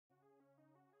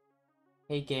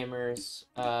Hey gamers,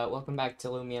 welcome back to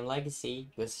Loomian Legacy.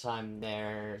 This time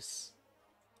there's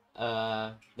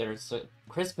a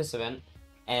Christmas event,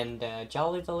 and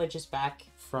Jolly Village is back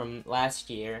from last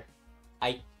year.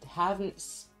 I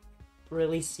haven't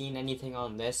really seen anything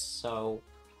on this, so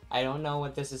I don't know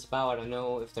what this is about. I don't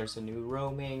know if there's a new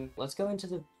roaming. Let's go into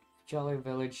the Jolly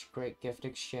Village Great Gift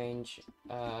Exchange,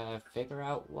 figure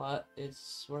out what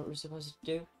we're supposed to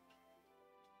do.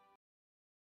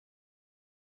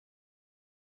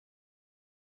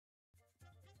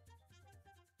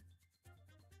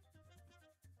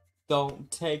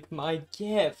 Don't take my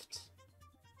gift!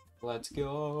 Let's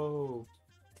go!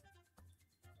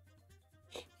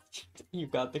 You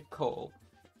got the coal.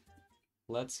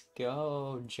 Let's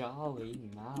go, Jolly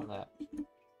Mallet.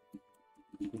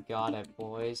 We got it,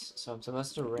 boys. So I'm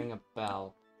supposed to ring a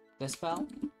bell. This bell?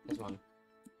 This one.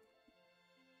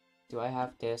 Do I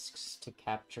have discs to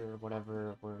capture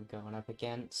whatever we're going up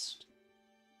against?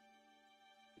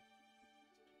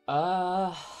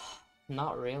 Not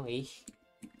really.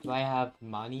 Do I have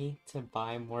money to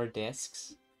buy more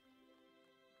discs?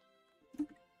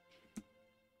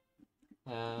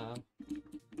 Do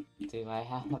I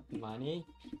have money?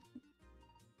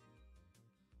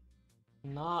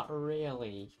 Not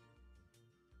really.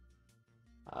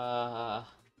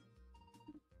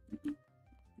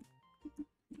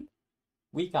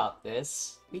 We got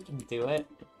this. We can do it.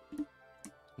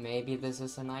 Maybe this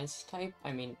is a nice type.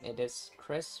 I mean, it is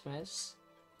Christmas.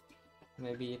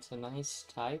 Maybe it's a nice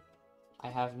type. I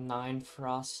have 9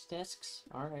 frost discs.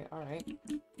 Alright, alright.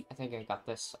 I think I got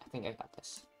this. I think I got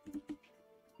this.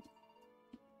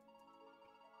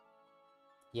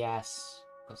 Yes.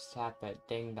 Let's tap it.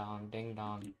 Ding dong, ding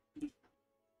dong.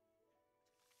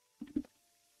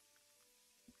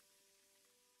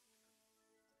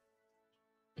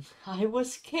 I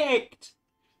was kicked!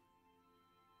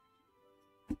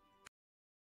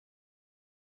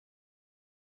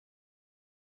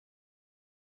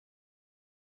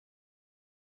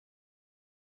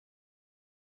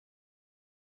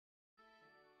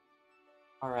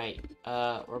 Alright,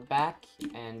 we're back,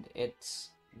 and it's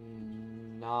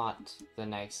not the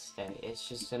next day. It's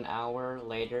just an hour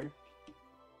later,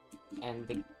 and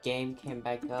the game came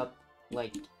back up,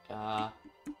 like, hold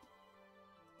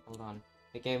on.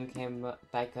 The game came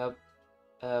back up,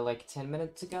 like 10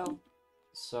 minutes ago,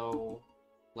 so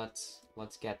let's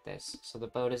get this. So the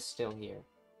boat is still here.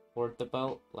 Board the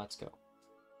boat, let's go.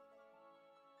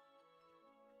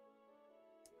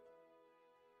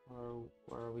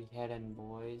 Where are we heading,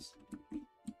 boys?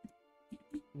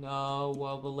 No,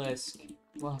 Wobelisk.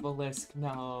 Wobelisk,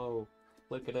 no.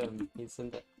 Look at him. He's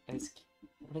in the...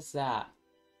 What is that?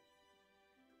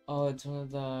 Oh, it's one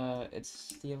of the...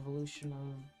 It's the evolution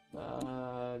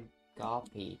of,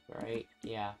 Goppy, right?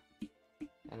 Yeah.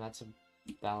 And that's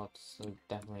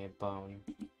definitely a bone.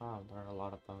 Oh, there are a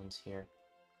lot of bones here.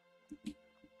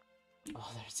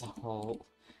 Oh, there's a whole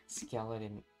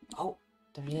skeleton. Oh,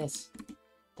 there it is.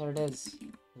 There it is.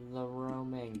 The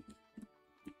roaming.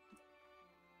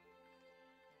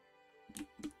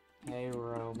 Hey,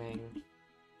 roaming.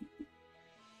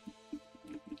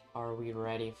 Are we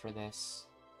ready for this?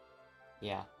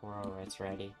 Yeah, we're always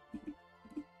ready.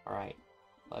 Alright,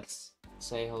 let's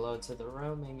say hello to the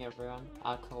roaming, everyone.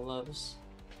 Hellos.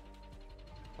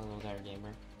 Hello there,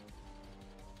 gamer.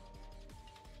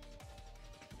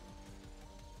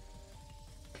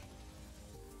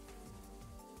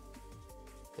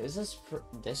 This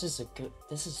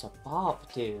is a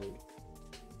bop, dude.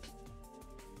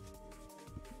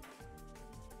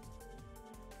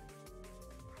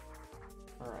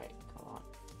 Alright, come on.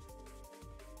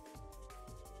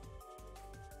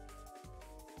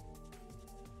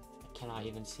 I cannot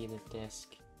even see the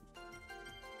disc.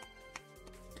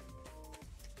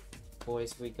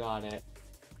 Boys, we got it.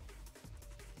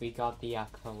 We got the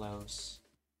Hellos.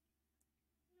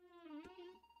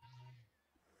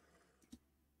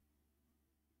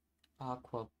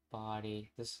 Aqua Body.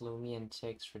 This Loomian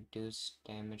takes reduced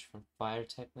damage from fire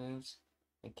type moves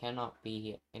and cannot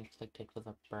be inflicted with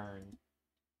a burn.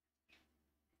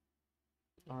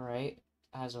 Alright,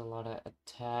 has a lot of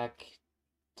attack,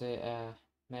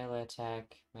 melee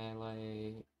attack,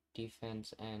 melee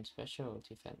defense, and special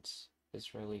defense.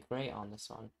 It's really great on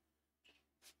this one.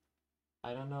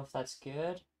 I don't know if that's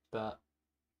good, but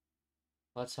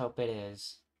let's hope it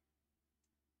is.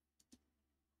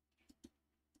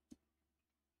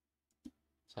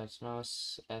 So it's no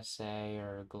SA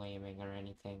or gleaming or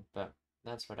anything, but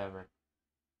that's whatever.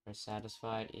 We're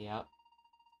satisfied, yep.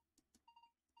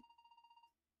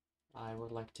 I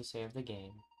would like to save the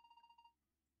game.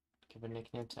 Give a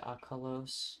nickname to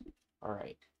Akalos.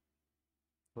 Alright.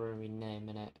 Where are we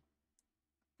naming it?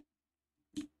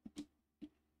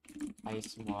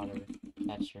 Ice and Water.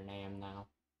 That's your name now.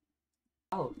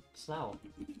 Oh, Snow.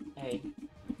 Hey.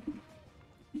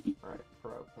 Alright,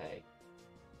 Prope.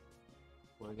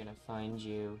 We're gonna find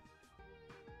you.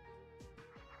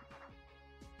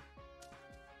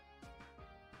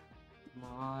 Come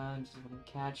on, just let me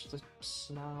catch the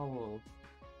Snow.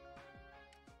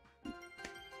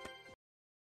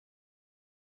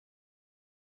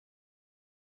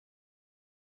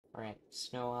 Alright,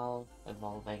 Snow Owl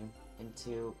evolving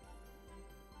into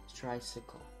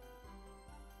Tricycle.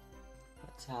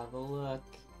 Let's have a look.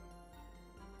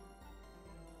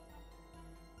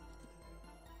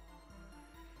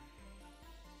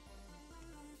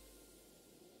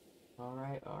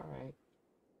 Alright, alright.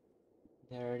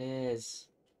 There it is.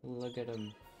 Look at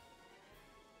him.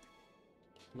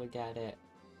 Look at it.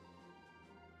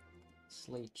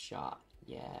 Slate shot.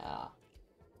 Yeah.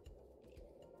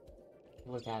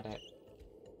 Look at it.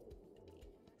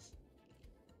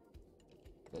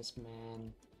 This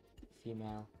man.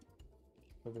 Female.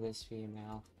 Look at this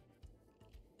female.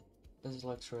 This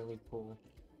looks really cool.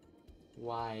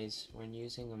 Wise. When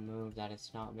using a move that is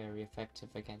not very effective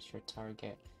against your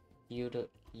target,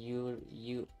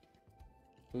 utilize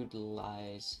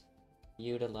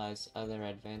other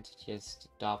advantages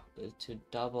to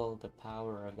double the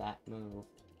power of that move.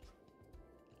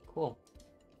 Cool.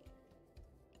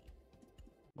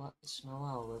 What? Snow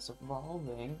Owl is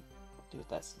evolving? Dude,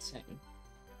 that's insane.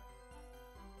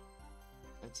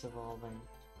 It's evolving.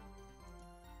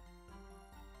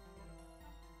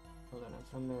 Hold on,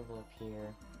 if I move up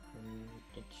here, then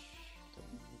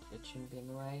it shouldn't be in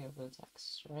the way of the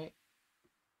text, right?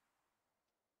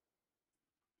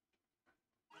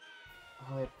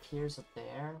 Oh, it appears up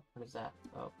there? What is that?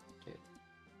 Oh, dude.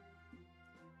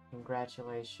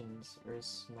 Congratulations, your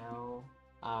Snow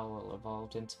Owl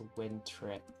evolved into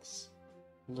Wintrix.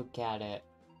 Look at it.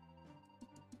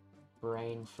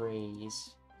 Brain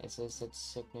Freeze. Is this its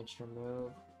signature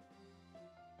move?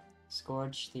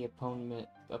 Scourge the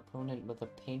opponent with a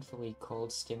painfully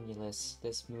cold stimulus.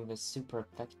 This move is super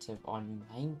effective on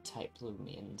Mine-type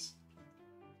Loomians.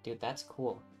 Dude, that's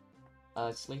cool.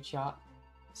 Sleep Shot.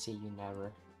 See you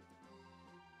never.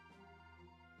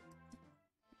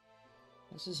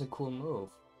 This is a cool move.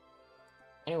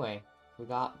 Anyway, we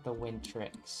got the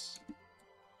Wintrix.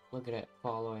 Look at it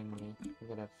following me.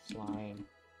 Look at it flying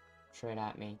straight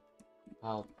at me.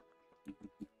 Help.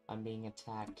 I'm being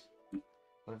attacked.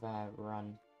 What if I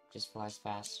run? Just flies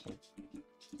faster.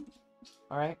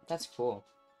 Alright, that's cool.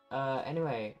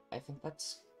 Anyway, I think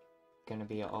that's gonna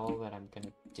be all that I'm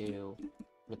gonna do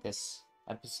with this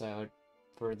episode.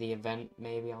 For the event,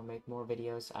 maybe I'll make more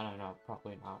videos. I don't know,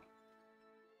 probably not.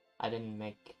 I didn't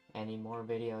make any more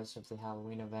videos of the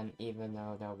Halloween event, even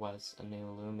though there was a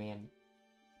new Loomian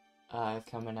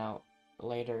coming out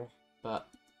later. But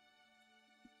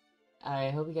I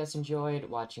hope you guys enjoyed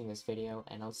watching this video,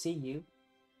 and I'll see you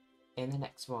in the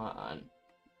next one.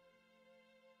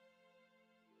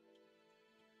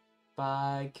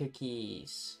 Bye,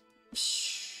 cookies.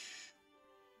 Psh.